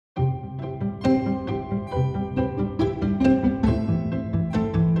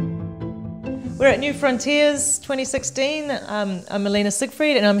We're at New Frontiers 2016. I'm Alina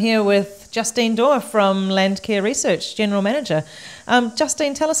Siegfried, and I'm here with Justine Daw from Landcare Research, General Manager.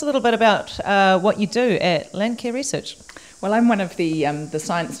 Justine, tell us a little bit about what you do at Landcare Research. Well, I'm one of the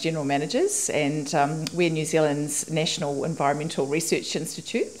Science General Managers, and we're New Zealand's National Environmental Research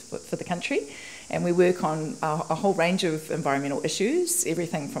Institute for the country. And we work on a whole range of environmental issues,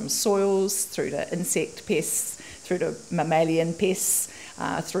 everything from soils through to insect pests, through to mammalian pests,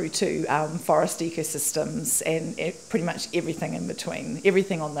 through to forest ecosystems, and pretty much everything in between,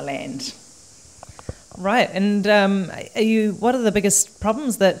 everything on the land. Right, and what are the biggest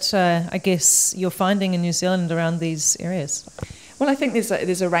problems that I guess you're finding in New Zealand around these areas? Well, I think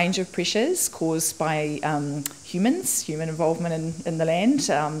there's a range of pressures caused by human involvement in the land,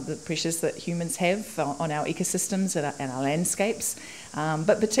 the pressures that humans have on our ecosystems and our landscapes.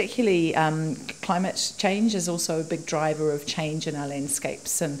 But particularly climate change is also a big driver of change in our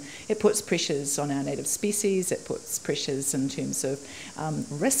landscapes, and it puts pressures on our native species, it puts pressures in terms of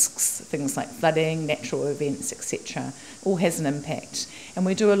risks, things like flooding, natural events, etc. All has an impact. And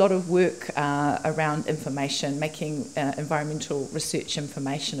we do a lot of work around information, making environmental research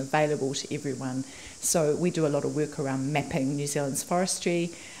information available to everyone. So we do a lot of work around mapping New Zealand's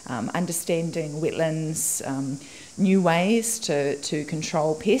forestry, understanding wetlands, new ways to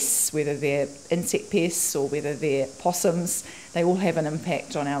control pests, whether they're insect pests or whether they're possums. They all have an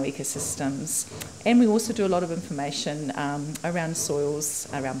impact on our ecosystems. And we also do a lot of information around soils,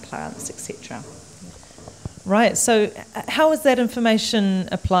 around plants, etc. Right, so how is that information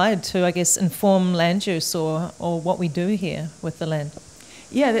applied to, I guess, inform land use or what we do here with the land?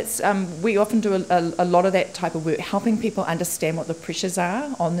 Yeah, we often do a lot of that type of work, helping people understand what the pressures are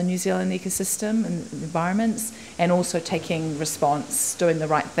on the New Zealand ecosystem and environments, and also taking response, doing the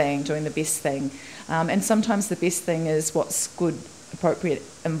right thing, doing the best thing. And sometimes the best thing is what's good, appropriate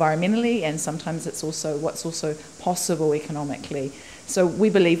environmentally, and sometimes it's also what's also possible economically. So we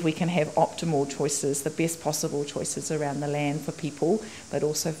believe we can have optimal choices, the best possible choices around the land for people, but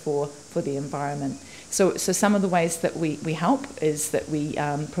also for the environment. So some of the ways that we help is that we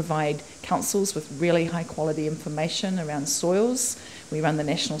provide councils with really high quality information around soils. We run the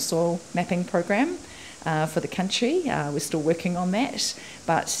National Soil Mapping Program for the country. We're still working on that,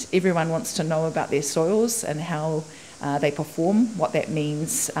 but everyone wants to know about their soils and how they perform, what that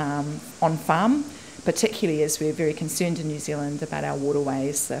means on farm, particularly as we're very concerned in New Zealand about our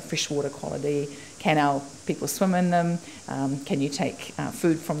waterways, the freshwater quality. Can our people swim in them? Can you take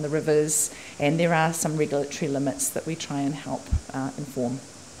food from the rivers? And there are some regulatory limits that we try and help inform.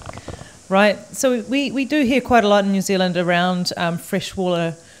 Right, so we do hear quite a lot in New Zealand around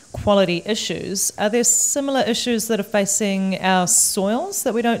freshwater quality issues. Are there similar issues that are facing our soils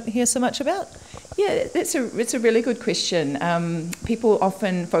that we don't hear so much about? Yeah, it's a really good question. People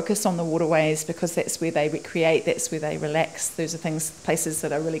often focus on the waterways because that's where they recreate, that's where they relax. Those are places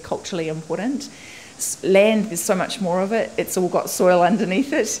that are really culturally important. Land, there's so much more of it. It's all got soil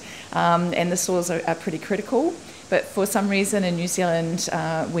underneath it, and the soils are pretty critical. But for some reason in New Zealand,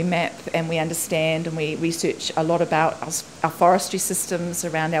 we map and we understand and we research a lot about our forestry systems,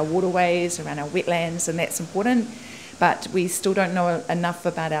 around our waterways, around our wetlands, and that's important. But we still don't know enough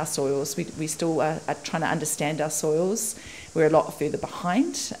about our soils. We still are trying to understand our soils. We're a lot further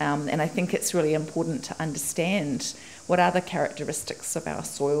behind, and I think it's really important to understand what are the characteristics of our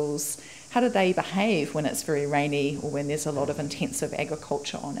soils. How do they behave when it's very rainy or when there's a lot of intensive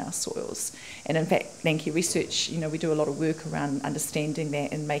agriculture on our soils? And in fact, Landcare Research, we do a lot of work around understanding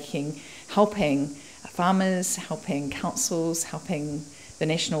that and helping farmers, helping councils, helping the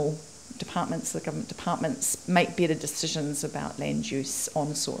national departments, the government departments, make better decisions about land use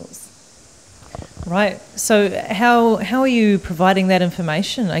on soils. Right. So how are you providing that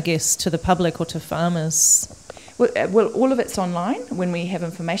information, I guess, to the public or to farmers? Well, all of it's online. When we have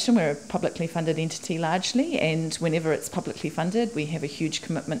information, we're a publicly funded entity largely, and whenever it's publicly funded, we have a huge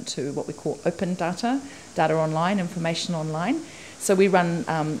commitment to what we call open data online, information online. So we run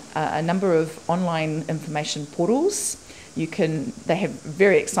a number of online information portals. They have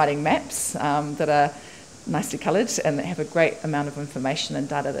very exciting maps that are nicely coloured and that have a great amount of information and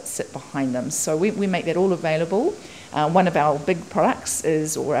data that sit behind them. So we make that all available. One of our big products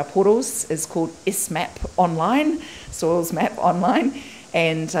our portals is called SMAP Online, Soils Map Online.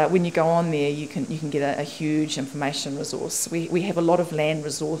 And when you go on there, you can get a huge information resource. We have a lot of land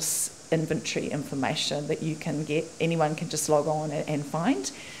resource inventory information that anyone can just log on and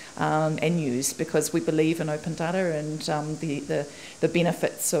find. And use, because we believe in open data and the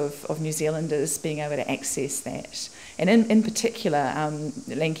benefits of New Zealanders being able to access that. And in particular,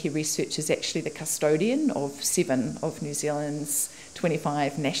 Landcare Research is actually the custodian of 7 of New Zealand's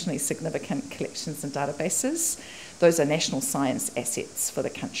 25 nationally significant collections and databases. Those are national science assets for the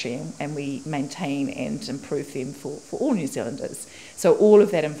country, and we maintain and improve them for all New Zealanders. So all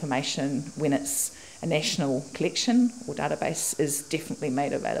of that information, when it's a national collection or database, is definitely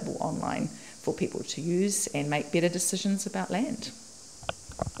made available online for people to use and make better decisions about land.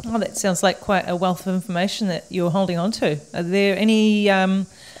 Oh, that sounds like quite a wealth of information that you're holding on to. Are there any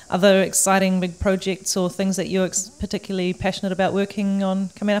other exciting big projects or things that you're particularly passionate about working on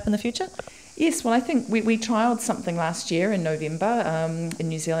coming up in the future? Yes, well, I think we trialled something last year in November. In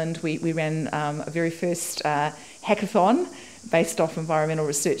New Zealand, we ran a very first hackathon based off environmental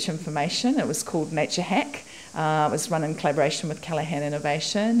research information. It was called Nature Hack. It was run in collaboration with Callaghan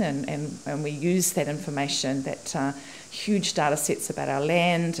Innovation, and we used that information, that huge data sets about our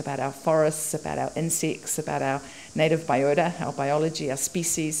land, about our forests, about our insects, about our native biota, our biology, our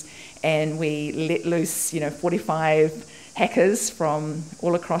species, and we let loose 45 hackers from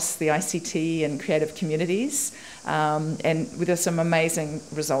all across the ICT and creative communities, and there some amazing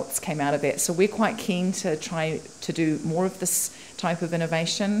results came out of that. So we're quite keen to try to do more of this type of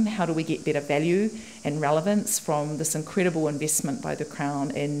innovation. How do we get better value and relevance from this incredible investment by the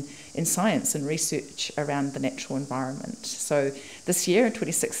Crown in science and research around the natural environment? So this year, in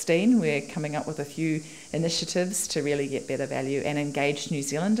 2016, we're coming up with a few initiatives to really get better value and engage New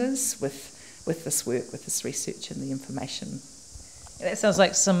Zealanders with this work, with this research and the information. That sounds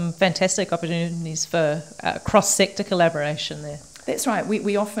like some fantastic opportunities for cross-sector collaboration there. That's right.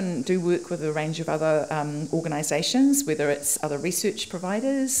 We often do work with a range of other organisations, whether it's other research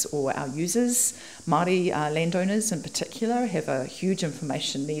providers or our users. Māori landowners in particular have a huge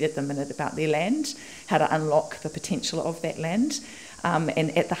information need at the minute about their land, how to unlock the potential of that land.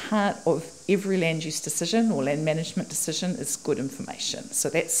 And at the heart of every land use decision or land management decision is good information. So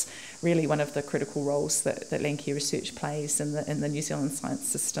that's really one of the critical roles that Landcare Research plays in the New Zealand science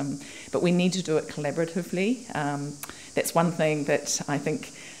system. But we need to do it collaboratively. That's one thing that I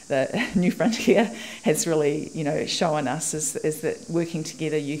think the New Frontier has really shown us is that working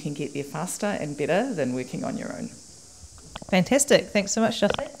together you can get there faster and better than working on your own. Fantastic. Thanks so much,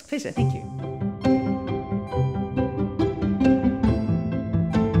 Justine. Pleasure. Thank you.